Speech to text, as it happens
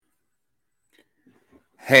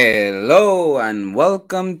Hello and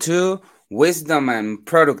welcome to Wisdom and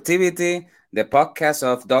Productivity, the podcast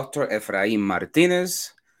of Dr. Efraim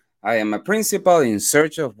Martinez. I am a principal in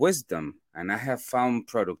search of wisdom, and I have found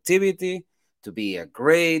productivity to be a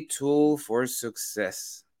great tool for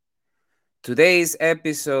success. Today's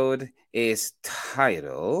episode is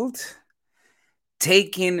titled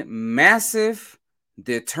Taking Massive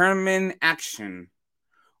Determined Action,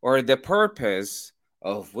 or the Purpose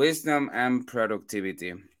of Wisdom and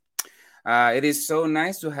Productivity. It is so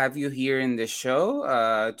nice to have you here in the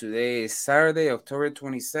show. Today is Saturday, October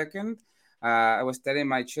 22nd. I was telling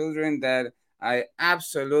my children that I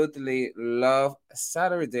absolutely love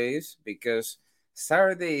Saturdays because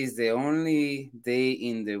Saturday is the only day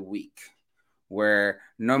in the week where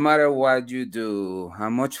no matter what you do, how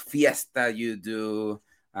much fiesta you do,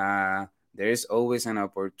 there is always an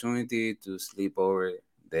opportunity to sleep over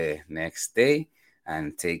the next day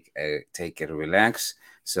and take it relax.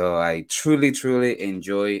 So I truly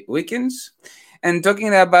enjoy weekends. And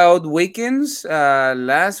talking about weekends,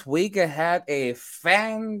 last week I had a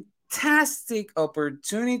fantastic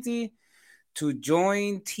opportunity to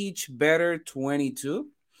join Teach Better 22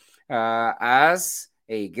 as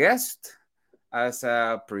a guest, as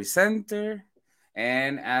a presenter,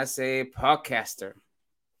 and as a podcaster.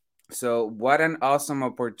 So, what an awesome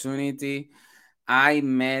opportunity! I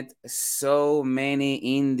met so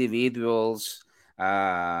many individuals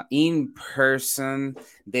in person.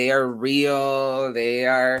 They are real. They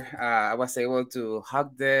are, I was able to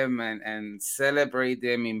hug them and celebrate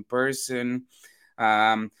them in person.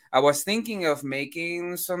 I was thinking of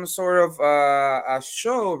making some sort of a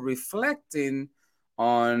show reflecting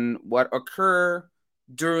on what occurred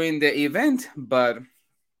during the event, but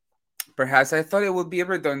perhaps I thought it would be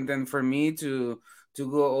redundant for me to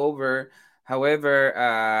go over. However,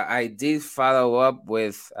 I did follow up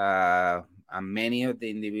with many of the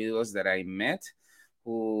individuals that I met,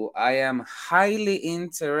 who I am highly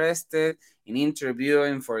interested in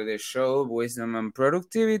interviewing for the show Wisdom and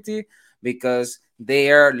Productivity because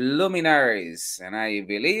they are luminaries, and I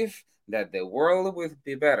believe that the world would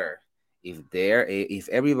be better if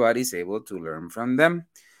everybody's able to learn from them.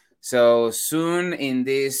 So soon in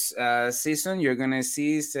this season, you're gonna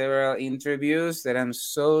see several interviews that I'm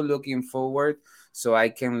so looking forward, so I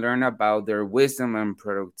can learn about their wisdom and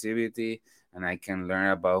productivity, and I can learn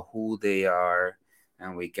about who they are,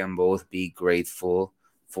 and we can both be grateful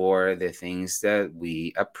for the things that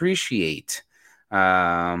we appreciate.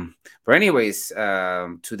 But anyways,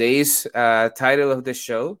 today's title of the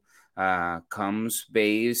show comes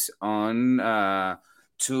based on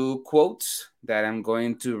two quotes that I'm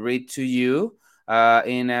going to read to you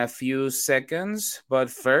in a few seconds.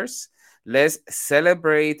 But first, let's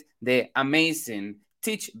celebrate the amazing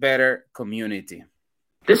Teach Better community.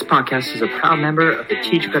 This podcast is a proud member of the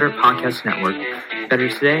Teach Better Podcast Network. Better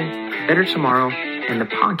today, better tomorrow, and the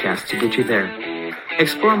podcast to get you there.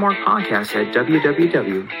 Explore more podcasts at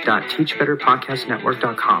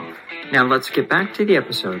www.teachbetterpodcastnetwork.com. Now let's get back to the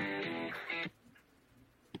episode.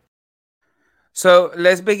 So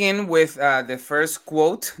let's begin with the first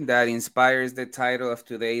quote that inspires the title of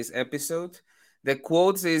today's episode. The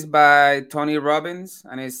quote is by Tony Robbins,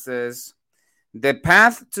 and it says, "The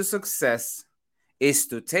path to success is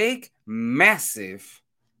to take massive,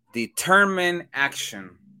 determined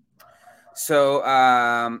action." So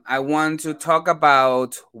I want to talk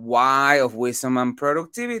about why of wisdom and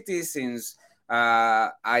productivity since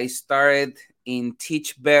I started in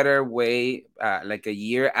Teach Better way like a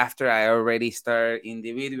year after I already started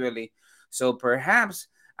individually. So perhaps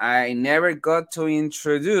I never got to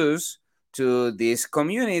introduce to this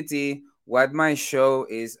community what my show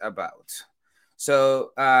is about.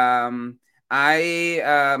 So I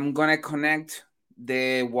am gonna connect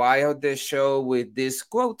the why of the show with this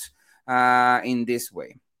quote in this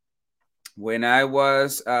way. When I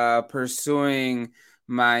was pursuing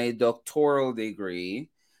my doctoral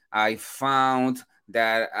degree, I found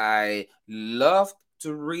that I loved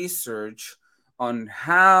to research on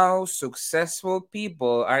how successful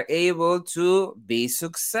people are able to be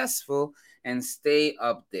successful and stay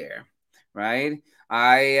up there, right?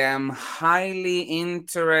 I am highly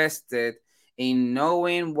interested in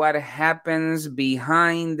knowing what happens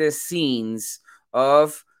behind the scenes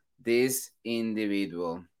of this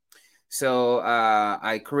individual. So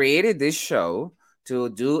I created this show to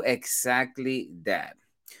do exactly that.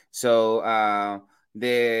 So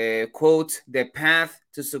the quote, "The path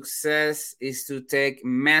to success is to take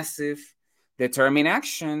massive, determined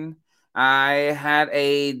action." I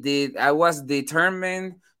was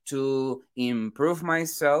determined to improve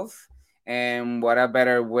myself, and what a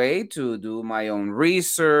better way to do my own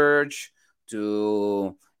research,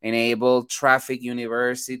 to enable Traffic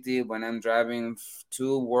University when I'm driving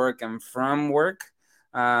to work and from work.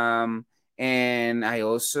 Um, and I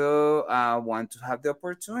also want to have the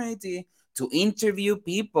opportunity to interview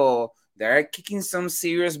people that are kicking some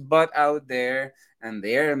serious butt out there, and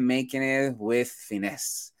they are making it with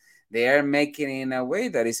finesse. They are making it in a way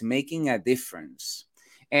that is making a difference.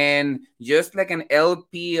 And just like an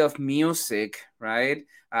LP of music, right?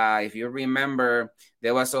 If you remember,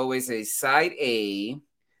 there was always a side A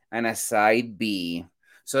and a side B.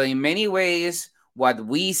 So, in many ways, what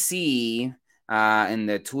we see in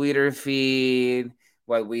the Twitter feed,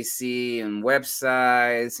 what we see in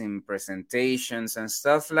websites, in presentations, and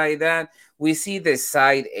stuff like that, we see the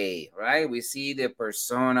side A, right? We see the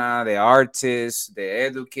persona, the artist, the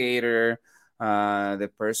educator, the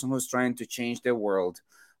person who's trying to change the world.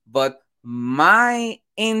 But my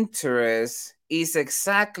interest is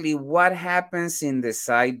exactly what happens in the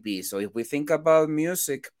side B. So if we think about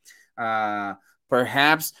music, uh,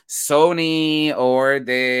 perhaps Sony or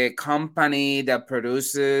the company that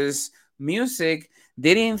produces music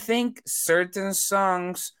didn't think certain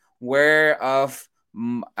songs were of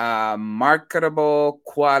marketable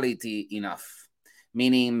quality enough,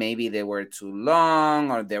 meaning maybe they were too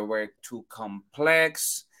long or they were too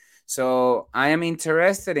complex. So I am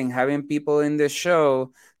interested in having people in the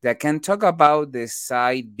show that can talk about the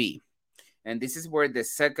side B. And this is where the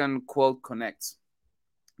second quote connects.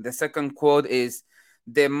 The second quote is: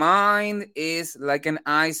 the mind is like an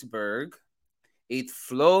iceberg. It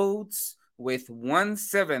floats with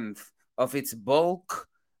 1/7 of its bulk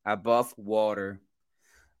above water.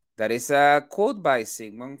 That is a quote by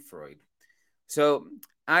Sigmund Freud. So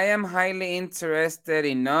I am highly interested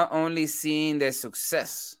in not only seeing the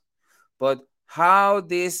success, but how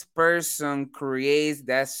this person creates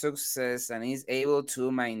that success and is able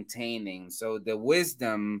to maintaining. So the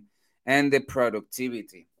wisdom and the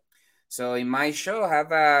productivity. So in my show, I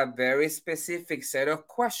have a very specific set of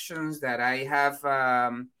questions that I have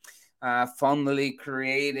fondly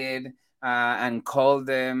created and call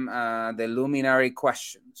them the luminary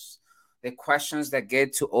questions. The questions that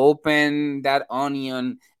get to open that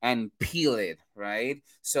onion and peel it, right?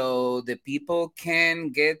 So the people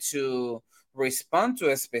can get to respond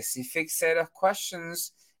to a specific set of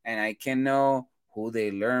questions, and I can know who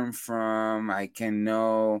they learn from. I can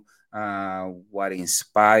know what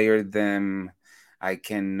inspired them. I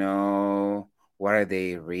can know what are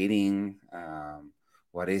they reading.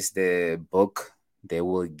 What is the book they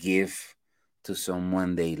will give to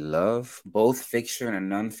someone they love, both fiction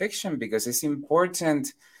and nonfiction, because it's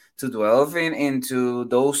important to delve into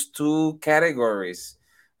those two categories.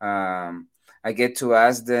 I get to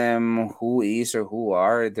ask them who is or who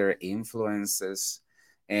are their influences.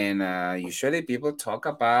 And usually people talk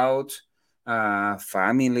about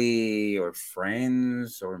family or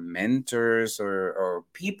friends or mentors or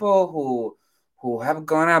people who have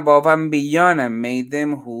gone above and beyond and made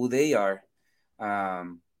them who they are.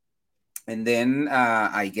 Um, and then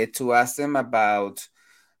I get to ask them about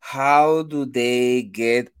how do they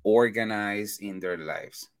get organized in their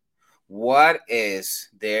lives. What is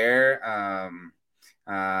their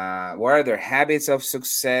what are their habits of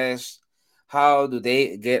success? How do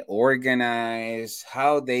they get organized?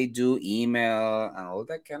 How they do email and all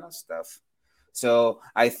that kind of stuff. So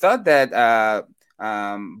I thought that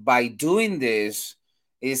by doing this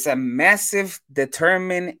is a massive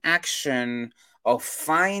determined action of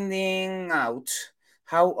finding out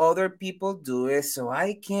how other people do it so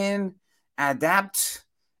I can adapt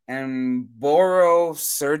and borrow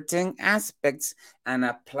certain aspects and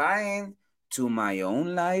applying to my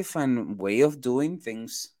own life and way of doing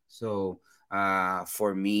things. So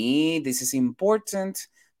for me, this is important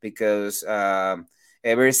because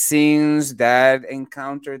ever since that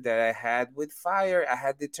encounter that I had with fire, I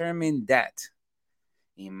had determined that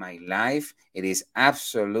in my life it is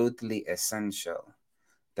absolutely essential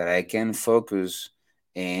that I can focus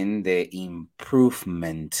in the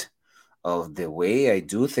improvement of the way I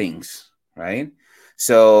do things, right?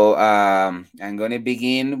 So I'm going to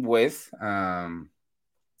begin with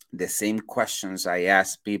the same questions I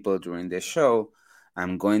ask people during the show.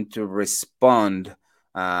 I'm going to respond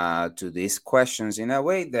to these questions in a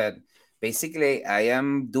way that basically I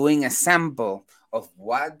am doing a sample of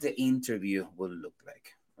what the interview will look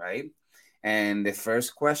like, right? And the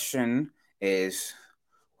first question is: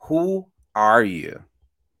 who are you?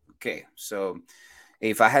 Okay, so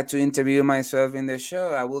if I had to interview myself in the show,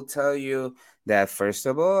 I will tell you that first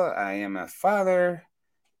of all, I am a father,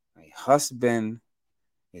 a husband,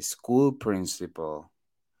 a school principal,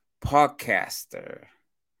 podcaster,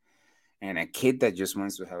 and a kid that just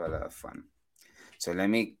wants to have a lot of fun. So let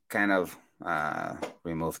me kind of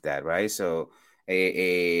remove that, right? So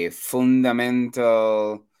a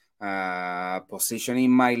fundamental position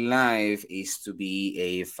in my life is to be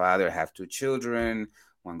a father. I have two children.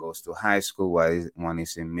 One goes to high school, one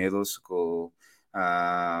is in middle school.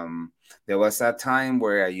 Um, there was a time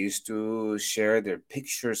where I used to share their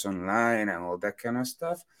pictures online and all that kind of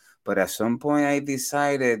stuff. But at some point, I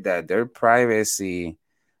decided that their privacy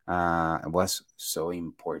was so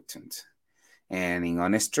important. And in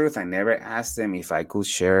honest truth, I never asked them if I could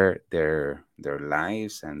share their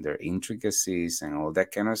lives and their intricacies and all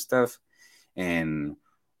that kind of stuff. And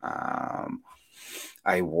um,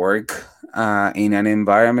 I work in an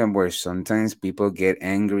environment where sometimes people get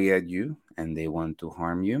angry at you and they want to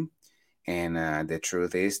harm you. And the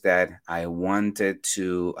truth is that I wanted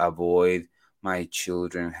to avoid my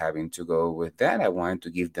children having to go with that. I wanted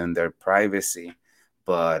to give them their privacy,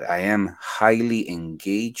 but I am highly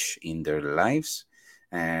engaged in their lives.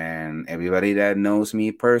 And everybody that knows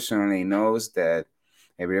me personally knows that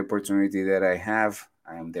every opportunity that I have,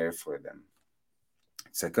 I am there for them.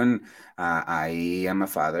 Second, I am a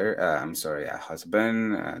father. I'm sorry, a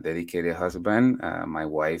husband, a dedicated husband. My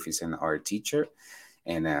wife is an art teacher,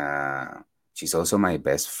 and she's also my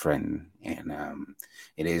best friend. And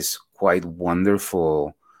it is quite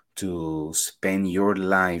wonderful to spend your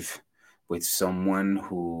life with someone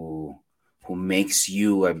who makes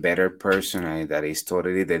you a better person and that is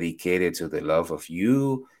totally dedicated to the love of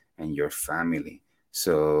you and your family.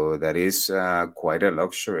 So that is quite a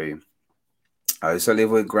luxury. I also live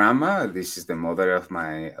with grandma. This is the mother of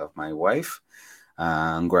my wife,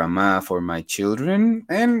 grandma for my children,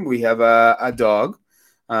 and we have a dog.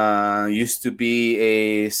 Used to be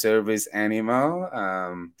a service animal,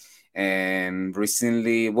 and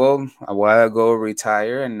recently, well, a while ago,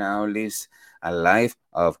 retired and now lives a life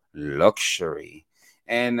of luxury.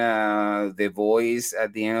 And the voice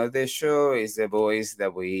at the end of the show is the voice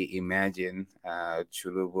that we imagine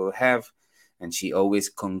Chulu will have. And she always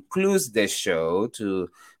concludes the show to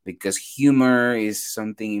because humor is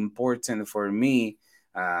something important for me.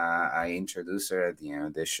 I introduce her at the end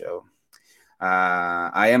of the show.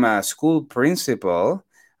 I am a school principal.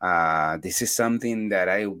 This is something that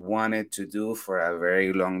I wanted to do for a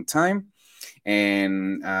very long time.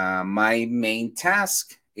 And my main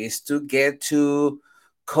task is to get to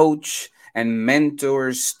coach and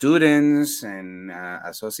mentor students and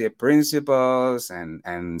associate principals and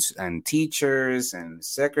teachers and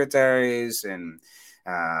secretaries and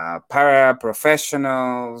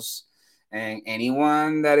paraprofessionals and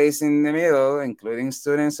anyone that is in the middle, including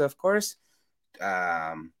students, of course,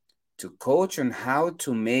 um, to coach on how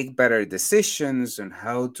to make better decisions, on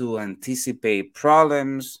how to anticipate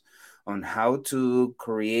problems, on how to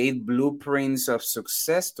create blueprints of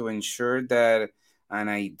success to ensure that an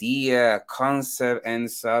idea, a concept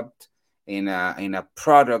ends up in a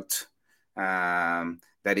product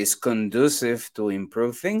that is conducive to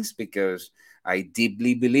improve things. Because I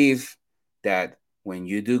deeply believe that when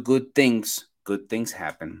you do good things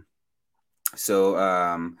happen. So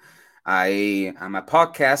I am a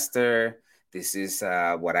podcaster. This is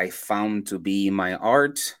what I found to be my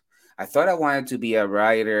art. I thought I wanted to be a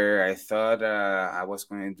writer. I thought I was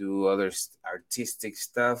going to do other artistic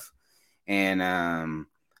stuff, and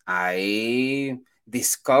I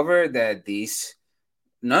discovered that this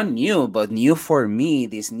not new, but new for me,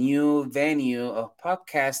 this new venue of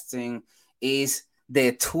podcasting is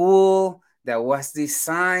the tool that was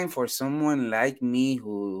designed for someone like me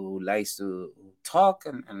who likes to talk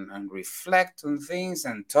and reflect on things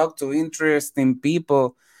and talk to interesting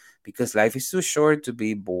people because life is too short to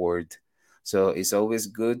be bored. So it's always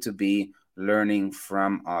good to be learning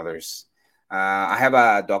from others. I have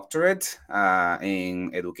a doctorate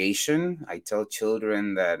in education. I tell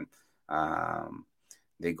children that um,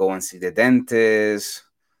 they go and see the dentist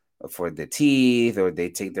for the teeth, or they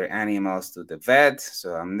take their animals to the vet.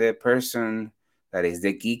 So I'm the person that is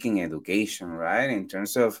the geek in education, right? In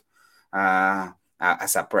terms of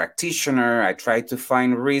as a practitioner, I try to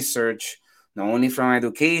find research not only from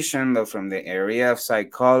education, but from the area of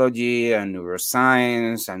psychology and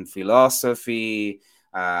neuroscience and philosophy,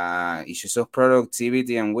 issues of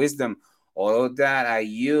productivity and wisdom. All of that I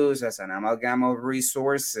use as an amalgam of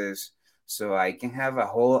resources so I can have a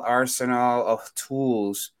whole arsenal of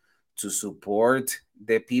tools to support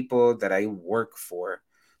the people that I work for,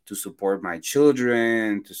 to support my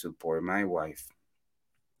children, to support my wife.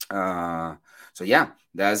 Uh, so yeah,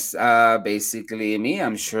 that's basically me.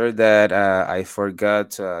 I'm sure that I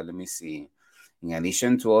forgot. Let me see. In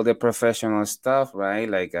addition to all the professional stuff, right?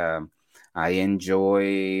 Like I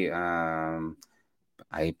enjoy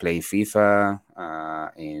I play FIFA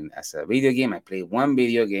as a video game. I play one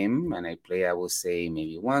video game, and I play, I would say,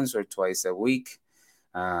 maybe once or twice a week.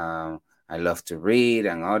 I love to read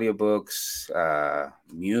and audiobooks,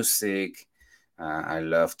 music. I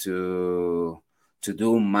love to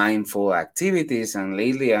do mindful activities, and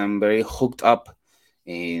lately I'm very hooked up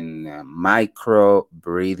in micro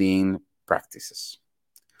breathing practices.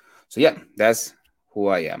 So yeah, that's who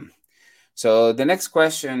I am. So the next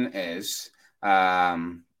question is,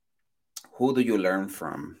 um, who do you learn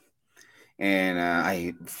from? And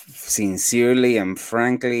I sincerely and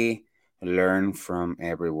frankly learn from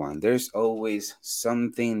everyone. There's always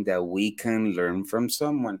something that we can learn from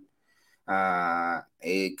someone.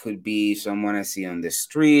 It could be someone I see on the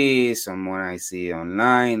street, someone I see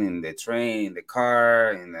online, in the train, in the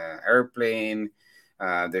car, in the airplane.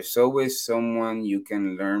 There's always someone you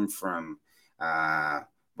can learn from. Uh,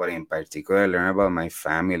 but in particular, learn about my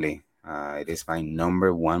family. It is my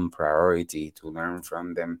number one priority to learn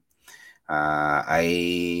from them.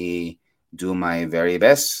 I do my very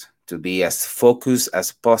best to be as focused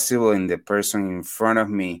as possible in the person in front of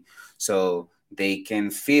me, so they can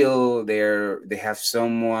feel they have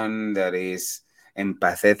someone that is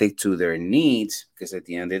empathetic to their needs, because at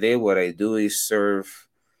the end of the day what I do is serve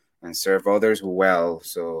and serve others well,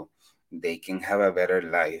 so they can have a better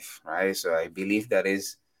life, right? So I believe that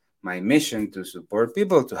is my mission, to support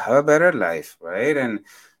people to have a better life, right? And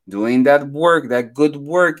doing that work, that good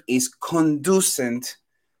work, is conducive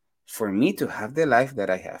for me to have the life that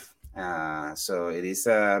I have. So it is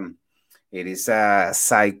a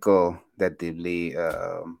cycle that deeply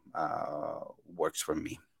works for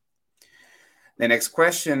me. The next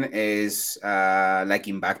question is like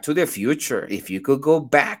in Back to the Future. If you could go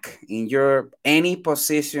back in your any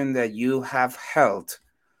position that you have held,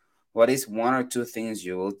 what is one or two things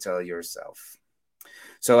you will tell yourself?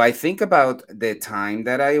 So I think about the time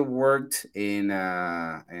that I worked in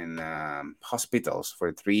hospitals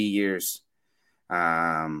for 3 years.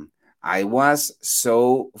 Um, I was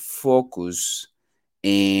so focused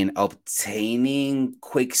in obtaining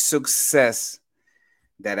quick success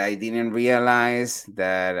that I didn't realize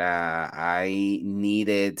that I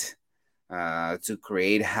needed to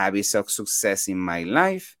create habits of success in my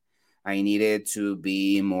life. I needed to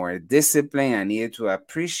be more disciplined. I needed to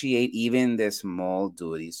appreciate even the small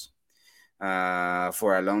duties.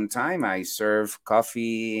 For a long time, I served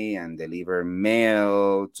coffee and deliver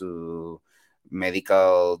mail to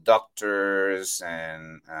medical doctors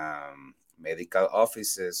and medical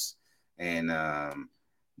offices, and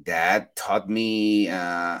that taught me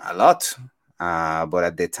a lot. But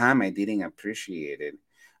at the time, I didn't appreciate it.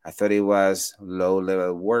 I thought it was low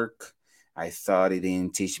level work. I thought it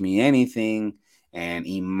didn't teach me anything. And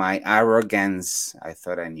in my arrogance, I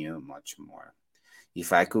thought I knew much more.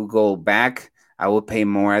 If I could go back, I would pay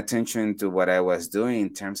more attention to what I was doing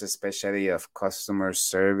in terms, especially of customer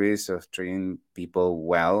service, of treating people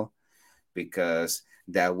well, because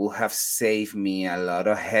that would have saved me a lot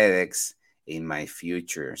of headaches in my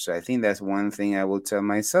future. So I think that's one thing I will tell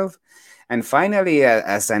myself. And finally,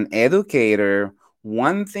 as an educator,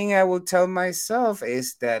 one thing I will tell myself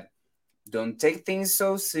is that don't take things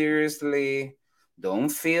so seriously. Don't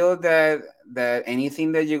feel that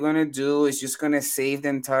anything that you're gonna do is just gonna save the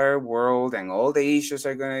entire world and all the issues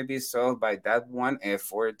are gonna be solved by that one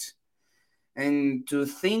effort. And to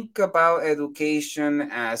think about education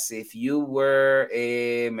as if you were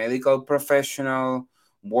a medical professional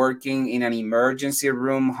working in an emergency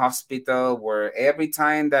room hospital, where every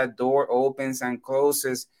time that door opens and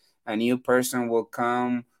closes, a new person will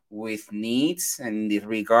come with needs, and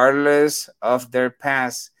regardless of their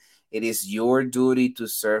past, it is your duty to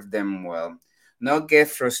serve them well. Not get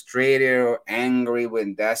frustrated or angry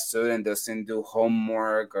when that student doesn't do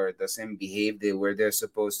homework or doesn't behave the way they're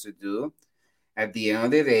supposed to do. At the end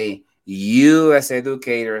of the day, you as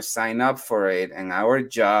educators sign up for it, and our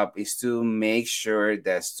job is to make sure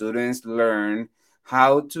that students learn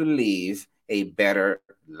how to live a better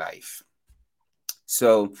life.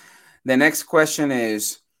 So, the next question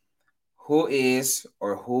is, who is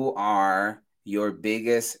or who are your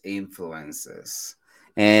biggest influences?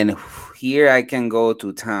 And here I can go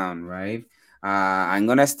to town, right? I'm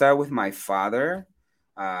gonna start with my father.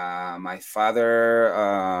 My father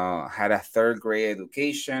had a third grade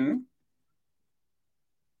education.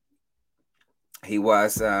 He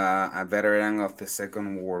was a veteran of the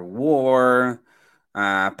Second World War,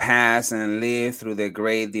 passed and lived through the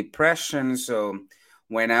Great Depression. So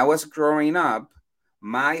when I was growing up,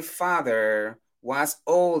 my father was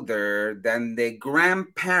older than the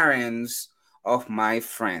grandparents of my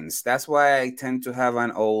friends. That's why I tend to have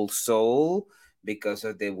an old soul, because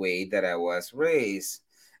of the way that I was raised.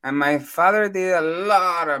 And my father did a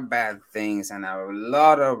lot of bad things and a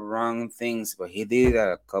lot of wrong things, but he did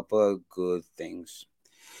a couple of good things.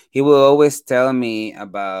 He will always tell me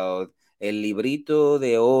about El Librito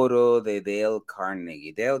de Oro de Dale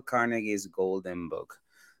Carnegie. Dale Carnegie's Golden Book.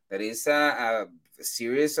 That is a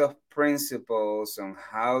series of principles on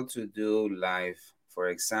how to do life. For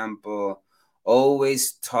example,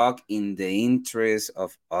 always talk in the interest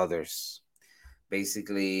of others.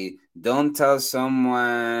 Basically, don't tell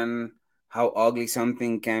someone how ugly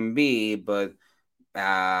something can be, but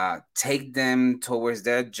take them towards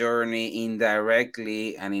that journey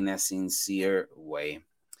indirectly and in a sincere way.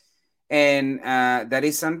 And that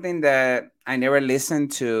is something that I never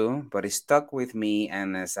listened to, but it stuck with me.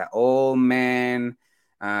 And as an old man,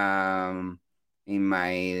 um, in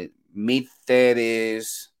my mid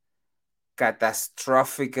 30s,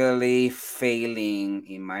 catastrophically failing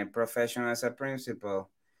in my profession as a principal,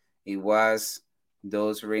 it was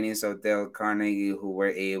those readings of Dale Carnegie who were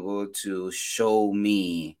able to show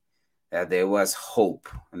me that there was hope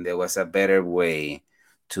and there was a better way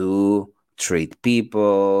to treat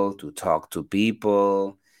people, to talk to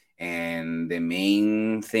people. And the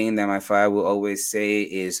main thing that my father will always say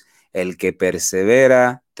is, El que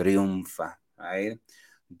persevera triunfa, right?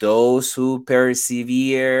 Those who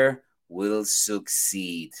persevere will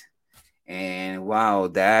succeed. And wow,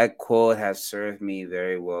 that quote has served me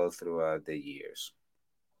very well throughout the years.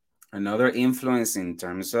 Another influence in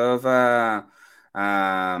terms of, um,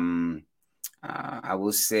 I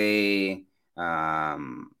would say,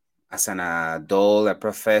 as an adult, a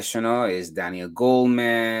professional, is Daniel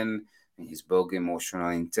Goleman and his book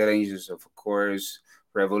Emotional Intelligence, of course,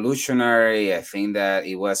 revolutionary. I think that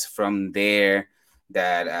it was from there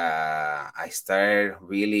that I started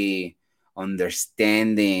really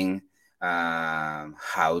understanding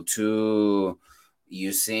how to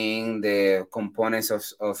using the components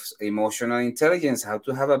of emotional intelligence, how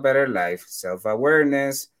to have a better life,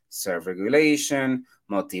 self-awareness, self-regulation,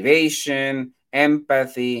 motivation,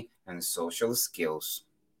 empathy, and social skills.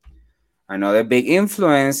 Another big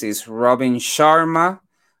influence is Robin Sharma.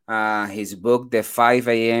 His book, The 5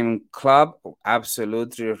 a.m. Club,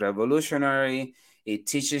 absolutely revolutionary. It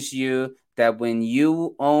teaches you that when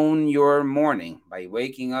you own your morning by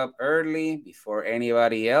waking up early before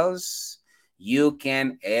anybody else, you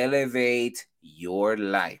can elevate your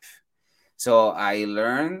life. So I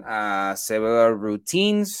learned several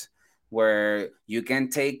routines where you can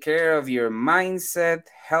take care of your mindset,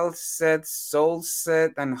 health set, soul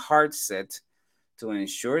set, and heart set to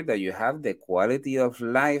ensure that you have the quality of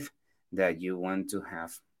life that you want to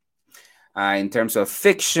have. In terms of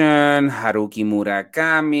fiction, Haruki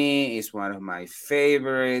Murakami is one of my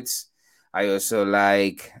favorites. I also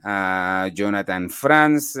like Jonathan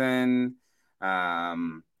Franzen.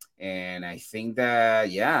 Um, and I think that,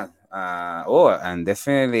 yeah. And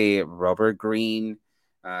definitely Robert Greene.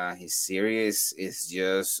 His series is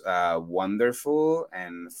just wonderful.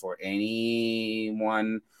 And for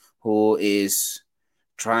anyone who is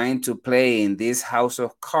trying to play in this house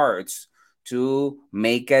of cards to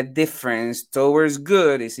make a difference towards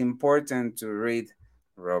good, it's important to read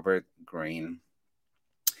Robert Greene.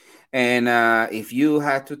 And if you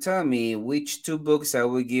had to tell me which two books I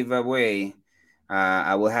would give away,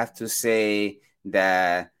 I will have to say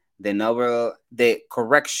that the novel The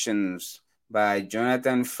Corrections by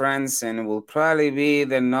Jonathan Franzen will probably be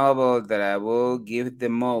the novel that I will give the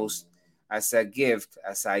most as a gift,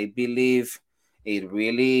 as I believe it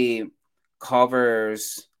really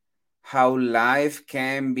covers how life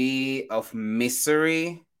can be of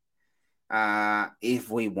misery if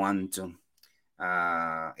we want to.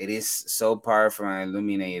 It is so powerful and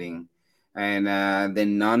illuminating. And the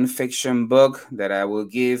nonfiction book that I will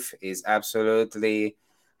give is absolutely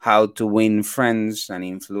How to Win Friends and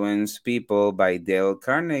Influence People by Dale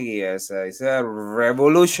Carnegie. As it's a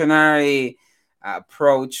revolutionary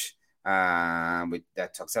approach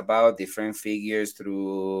that talks about different figures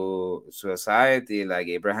through society, like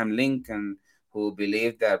Abraham Lincoln, who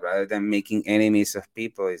believed that rather than making enemies of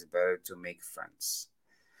people, it's better to make friends.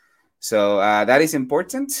 So that is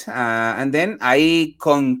important. And then I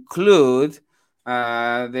conclude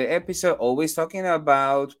the episode always talking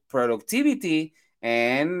about productivity.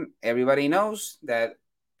 And everybody knows that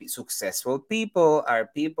successful people are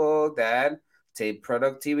people that take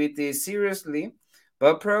productivity seriously,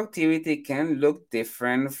 but productivity can look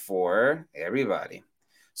different for everybody.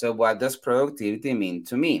 So, what does productivity mean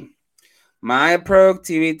to me? My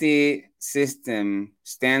productivity system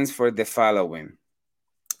stands for the following: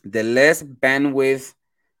 the less bandwidth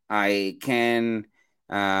I can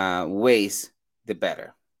waste, the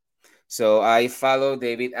better. So I follow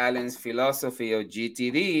David Allen's philosophy of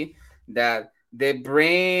GTD, that the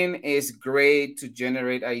brain is great to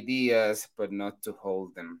generate ideas, but not to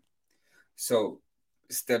hold them. So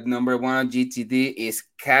step number one of GTD is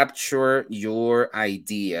capture your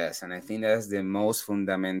ideas. And I think that's the most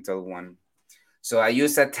fundamental one. So I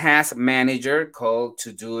use a task manager called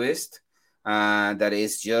Todoist. That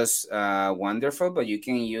is just wonderful, but you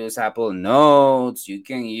can use Apple Notes. You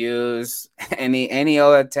can use any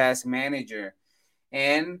other task manager,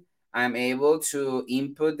 and I'm able to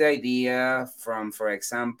input the idea from, for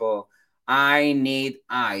example, I need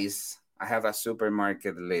ice. I have a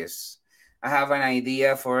supermarket list. I have an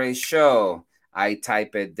idea for a show. I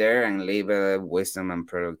type it there and label it wisdom and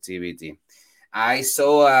productivity. I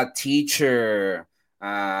saw a teacher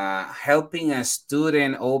helping a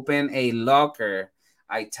student open a locker.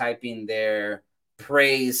 I type in there,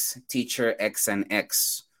 praise teacher X and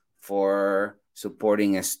X for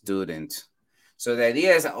supporting a student. So the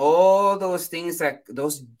idea is all those things, that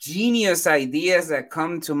those genius ideas that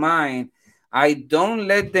come to mind, I don't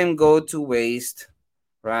let them go to waste,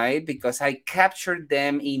 right? Because I captured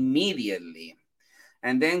them immediately.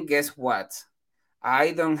 And then guess what?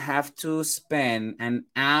 I don't have to spend an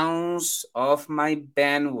ounce of my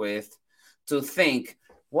bandwidth to think,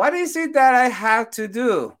 what is it that I have to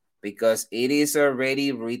do? Because it is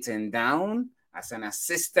already written down as an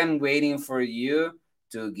assistant waiting for you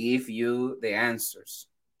to give you the answers.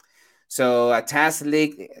 So a task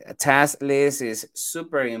list is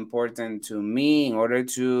super important to me in order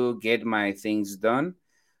to get my things done.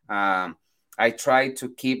 Um, I try to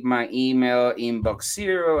keep my email inbox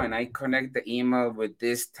zero, and I connect the email with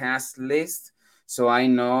this task list. So I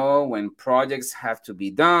know when projects have to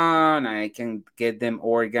be done, I can get them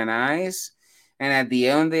organized. And at the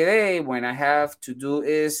end of the day, when I have to do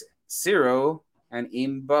is zero and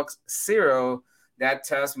inbox zero, that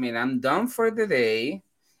tells me I'm done for the day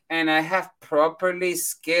and I have properly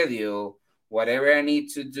scheduled whatever I need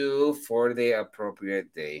to do for the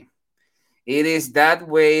appropriate day. It is that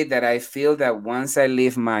way that I feel that once I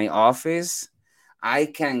leave my office, I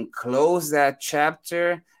can close that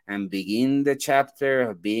chapter and begin the chapter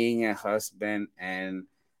of being a husband and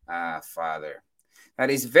a father.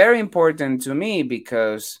 That is very important to me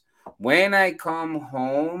because when I come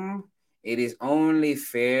home, it is only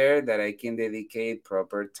fair that I can dedicate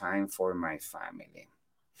proper time for my family.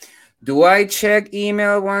 Do I check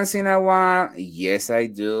email once in a while? Yes, I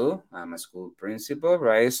do. I'm a school principal,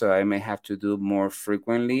 right? So I may have to do more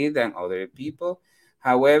frequently than other people.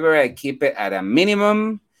 However, I keep it at a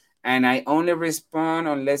minimum and I only respond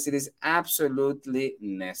unless it is absolutely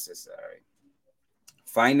necessary.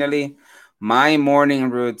 Finally, my morning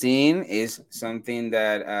routine is something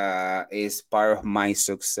that is part of my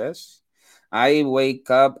success. I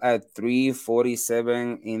wake up at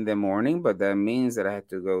 3:47 in the morning, but that means that I have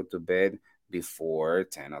to go to bed before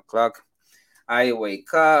 10 o'clock. I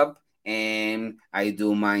wake up and I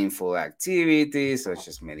do mindful activities such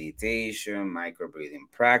as meditation, micro breathing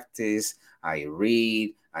practice. I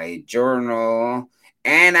read, I journal,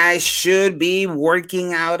 and I should be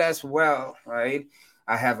working out as well, right?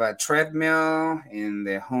 I have a treadmill in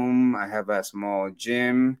the home, I have a small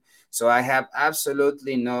gym. So I have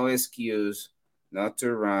absolutely no excuse not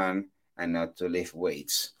to run and not to lift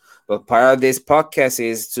weights. But part of this podcast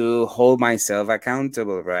is to hold myself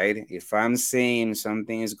accountable, right? If I'm saying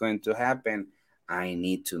something is going to happen, I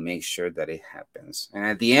need to make sure that it happens. And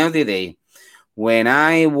at the end of the day, when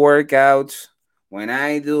I work out, when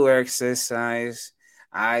I do exercise,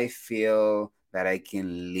 I feel that I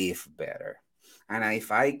can live better. And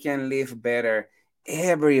if I can live better,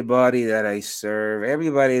 everybody that I serve,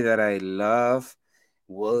 everybody that I love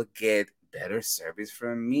will get better service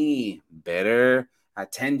from me, better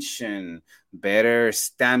attention, better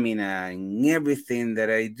stamina in everything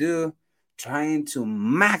that I do, trying to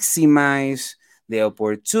maximize the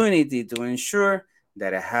opportunity to ensure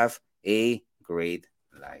that I have a great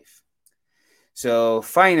life. So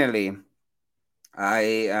finally,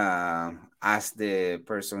 I asked the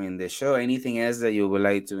person in the show anything else that you would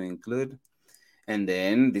like to include. And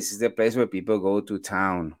then this is the place where people go to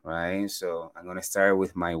town, right? So I'm gonna start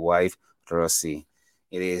with my wife, Rosie.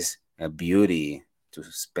 It is a beauty to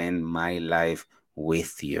spend my life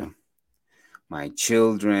with you. My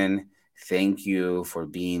children, thank you for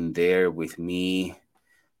being there with me.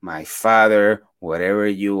 My father, whatever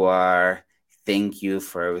you are, thank you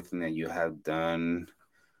for everything that you have done.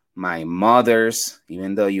 My mothers,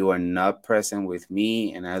 even though you are not present with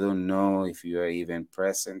me, and I don't know if you are even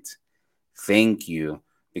present, thank you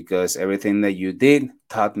because everything that you did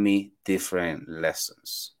taught me different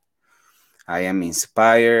lessons. I am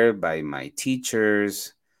inspired by my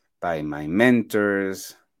teachers, by my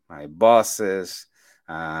mentors, my bosses,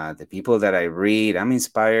 the people that I read. I'm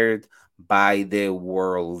inspired by the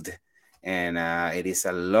world. And it is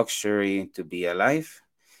a luxury to be alive.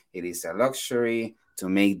 It is a luxury to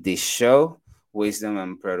make this show, Wisdom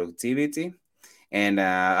and Productivity. And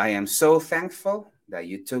I am so thankful that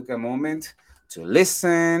you took a moment to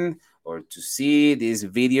listen or to see this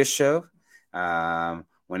video show.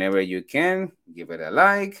 Whenever you can, give it a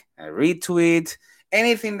like, a retweet,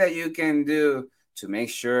 anything that you can do to make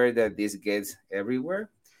sure that this gets everywhere.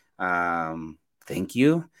 Thank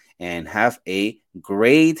you and have a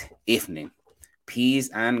great evening. Peace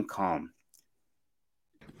and calm.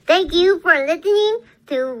 Thank you for listening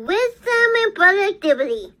to Wisdom and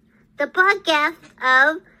Productivity, the podcast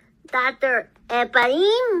of Dr.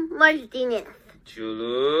 Efrain Martinez.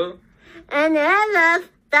 Chulo. And as of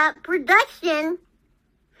that production,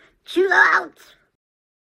 chill out.